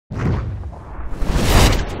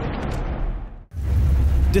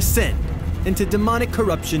Descend into demonic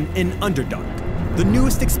corruption in Underdark, the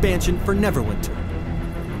newest expansion for Neverwinter,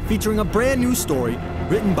 featuring a brand new story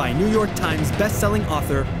written by New York Times bestselling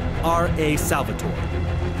author R.A. Salvatore.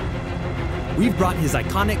 We've brought his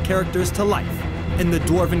iconic characters to life in The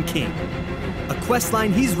Dwarven King, a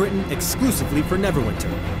questline he's written exclusively for Neverwinter.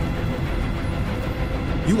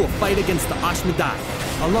 You will fight against the Ashmedai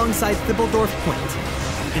alongside Thibbledorf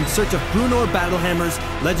Pwent in search of Bruenor Battlehammer's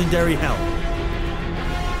legendary helm.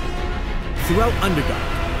 Throughout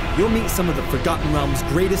Underdark, you'll meet some of the Forgotten Realm's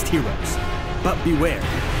greatest heroes. But beware,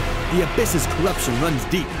 the Abyss's corruption runs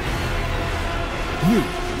deep. New,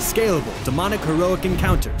 scalable, demonic heroic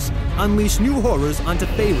encounters unleash new horrors onto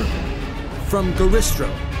Faerun, from Garistro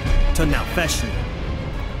to Nalfeshni.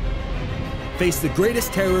 Face the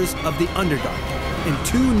greatest terrors of the Underdark in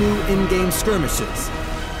 2 new in-game skirmishes: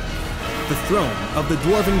 the Throne of the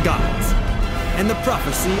Dwarven Gods and the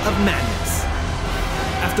Prophecy of Madness.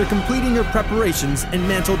 After completing your preparations in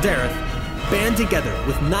Mantle Dareth, band together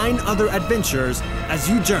with 9 other adventurers as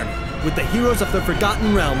you journey with the heroes of the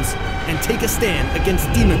Forgotten Realms and take a stand against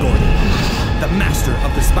Demogorgon, the master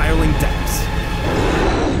of the spiraling depths.